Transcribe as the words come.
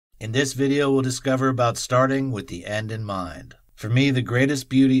In this video, we'll discover about starting with the end in mind. For me, the greatest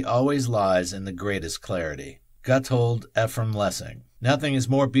beauty always lies in the greatest clarity. Gotthold Ephraim Lessing. Nothing is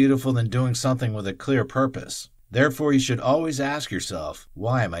more beautiful than doing something with a clear purpose. Therefore, you should always ask yourself,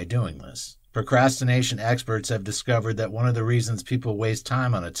 why am I doing this? Procrastination experts have discovered that one of the reasons people waste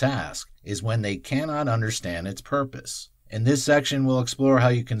time on a task is when they cannot understand its purpose. In this section, we'll explore how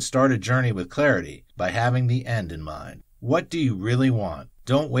you can start a journey with clarity by having the end in mind. What do you really want?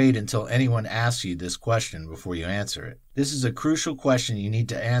 Don't wait until anyone asks you this question before you answer it. This is a crucial question you need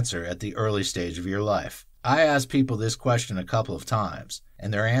to answer at the early stage of your life. I asked people this question a couple of times,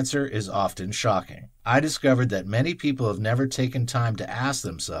 and their answer is often shocking. I discovered that many people have never taken time to ask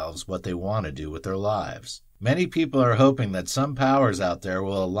themselves what they want to do with their lives. Many people are hoping that some powers out there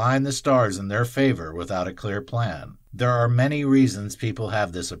will align the stars in their favor without a clear plan. There are many reasons people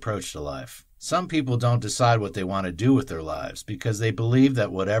have this approach to life. Some people don't decide what they want to do with their lives because they believe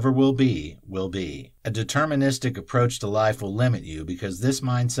that whatever will be, will be. A deterministic approach to life will limit you because this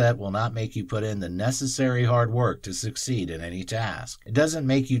mindset will not make you put in the necessary hard work to succeed in any task. It doesn't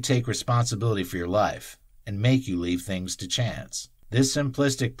make you take responsibility for your life and make you leave things to chance. This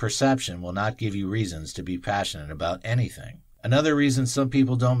simplistic perception will not give you reasons to be passionate about anything. Another reason some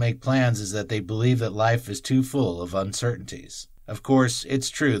people don't make plans is that they believe that life is too full of uncertainties. Of course, it's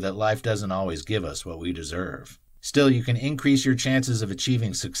true that life doesn't always give us what we deserve. Still, you can increase your chances of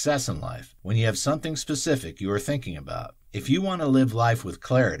achieving success in life when you have something specific you are thinking about. If you want to live life with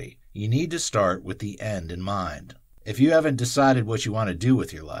clarity, you need to start with the end in mind. If you haven't decided what you want to do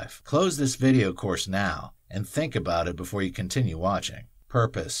with your life, close this video course now and think about it before you continue watching.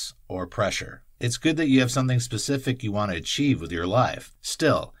 Purpose or pressure. It's good that you have something specific you want to achieve with your life.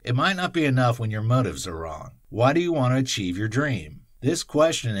 Still, it might not be enough when your motives are wrong. Why do you want to achieve your dream? This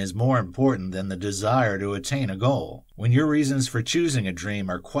question is more important than the desire to attain a goal. When your reasons for choosing a dream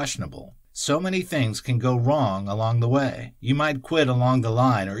are questionable, so many things can go wrong along the way. You might quit along the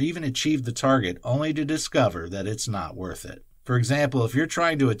line or even achieve the target only to discover that it's not worth it. For example, if you're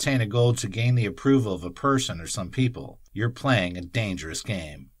trying to attain a goal to gain the approval of a person or some people, you're playing a dangerous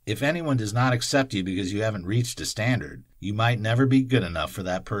game. If anyone does not accept you because you haven't reached a standard, you might never be good enough for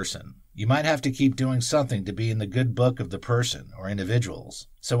that person. You might have to keep doing something to be in the good book of the person or individuals.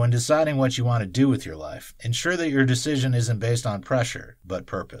 So when deciding what you want to do with your life, ensure that your decision isn't based on pressure, but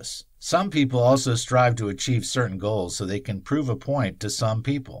purpose. Some people also strive to achieve certain goals so they can prove a point to some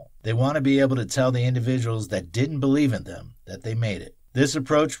people. They want to be able to tell the individuals that didn't believe in them that they made it. This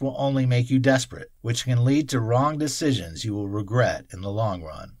approach will only make you desperate, which can lead to wrong decisions you will regret in the long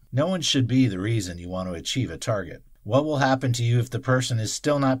run. No one should be the reason you want to achieve a target. What will happen to you if the person is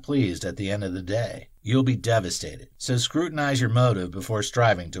still not pleased at the end of the day? You'll be devastated. So scrutinize your motive before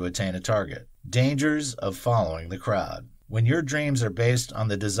striving to attain a target. Dangers of following the crowd. When your dreams are based on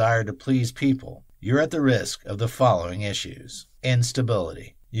the desire to please people, you're at the risk of the following issues.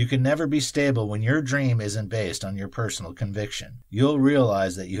 Instability. You can never be stable when your dream isn't based on your personal conviction. You'll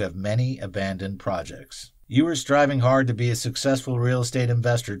realize that you have many abandoned projects. You were striving hard to be a successful real estate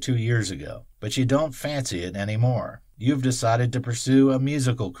investor 2 years ago, but you don't fancy it anymore. You've decided to pursue a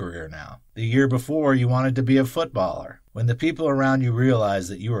musical career now. The year before, you wanted to be a footballer. When the people around you realize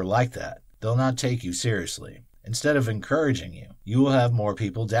that you are like that, they'll not take you seriously. Instead of encouraging you, you will have more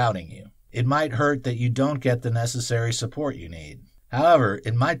people doubting you. It might hurt that you don't get the necessary support you need. However,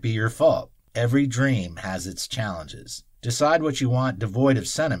 it might be your fault. Every dream has its challenges. Decide what you want devoid of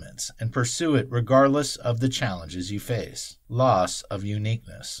sentiments and pursue it regardless of the challenges you face. Loss of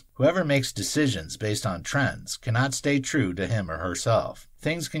uniqueness. Whoever makes decisions based on trends cannot stay true to him or herself.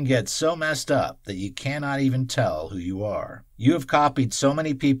 Things can get so messed up that you cannot even tell who you are. You have copied so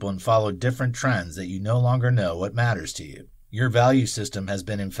many people and followed different trends that you no longer know what matters to you. Your value system has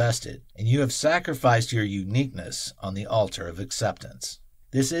been infested, and you have sacrificed your uniqueness on the altar of acceptance.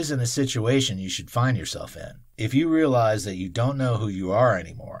 This isn't a situation you should find yourself in. If you realize that you don't know who you are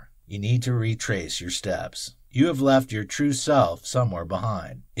anymore, you need to retrace your steps. You have left your true self somewhere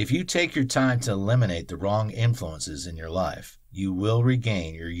behind. If you take your time to eliminate the wrong influences in your life, you will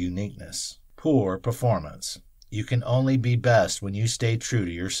regain your uniqueness. Poor performance. You can only be best when you stay true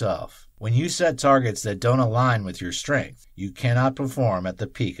to yourself. When you set targets that don't align with your strength, you cannot perform at the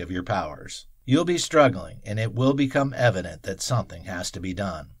peak of your powers. You'll be struggling, and it will become evident that something has to be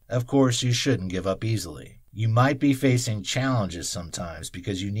done. Of course, you shouldn't give up easily. You might be facing challenges sometimes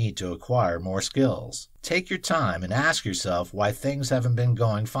because you need to acquire more skills. Take your time and ask yourself why things haven't been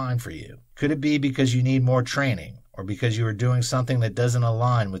going fine for you. Could it be because you need more training, or because you are doing something that doesn't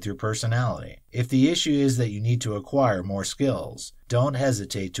align with your personality? If the issue is that you need to acquire more skills, don't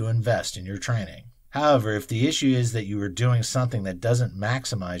hesitate to invest in your training. However, if the issue is that you are doing something that doesn't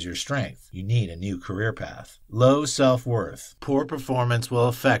maximize your strength, you need a new career path. Low self-worth. Poor performance will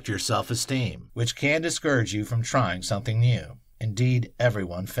affect your self-esteem, which can discourage you from trying something new. Indeed,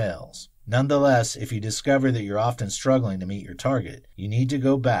 everyone fails. Nonetheless, if you discover that you're often struggling to meet your target, you need to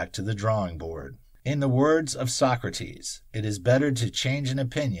go back to the drawing board. In the words of Socrates, it is better to change an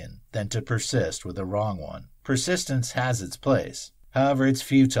opinion than to persist with a wrong one. Persistence has its place. However, it's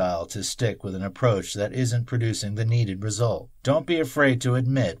futile to stick with an approach that isn't producing the needed result. Don't be afraid to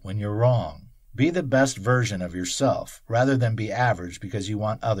admit when you're wrong. Be the best version of yourself, rather than be average because you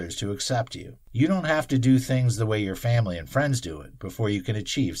want others to accept you. You don't have to do things the way your family and friends do it before you can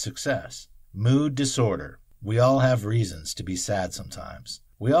achieve success. Mood disorder. We all have reasons to be sad sometimes.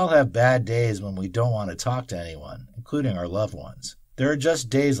 We all have bad days when we don't want to talk to anyone, including our loved ones. There are just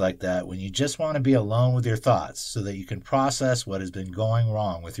days like that when you just want to be alone with your thoughts so that you can process what has been going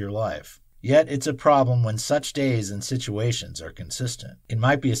wrong with your life. Yet it's a problem when such days and situations are consistent. It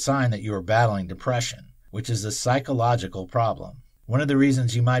might be a sign that you are battling depression, which is a psychological problem. One of the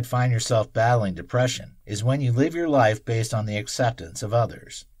reasons you might find yourself battling depression is when you live your life based on the acceptance of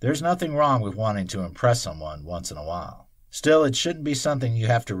others. There's nothing wrong with wanting to impress someone once in a while. Still, it shouldn't be something you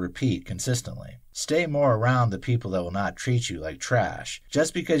have to repeat consistently. Stay more around the people that will not treat you like trash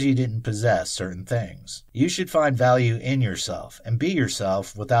just because you didn't possess certain things. You should find value in yourself and be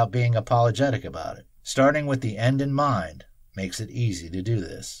yourself without being apologetic about it. Starting with the end in mind makes it easy to do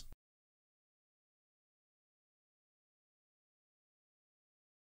this.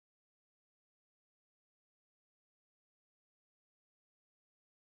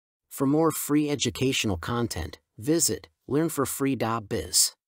 For more free educational content, visit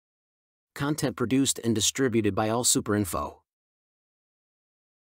learnforfree.biz. Content produced and distributed by AllSuperInfo.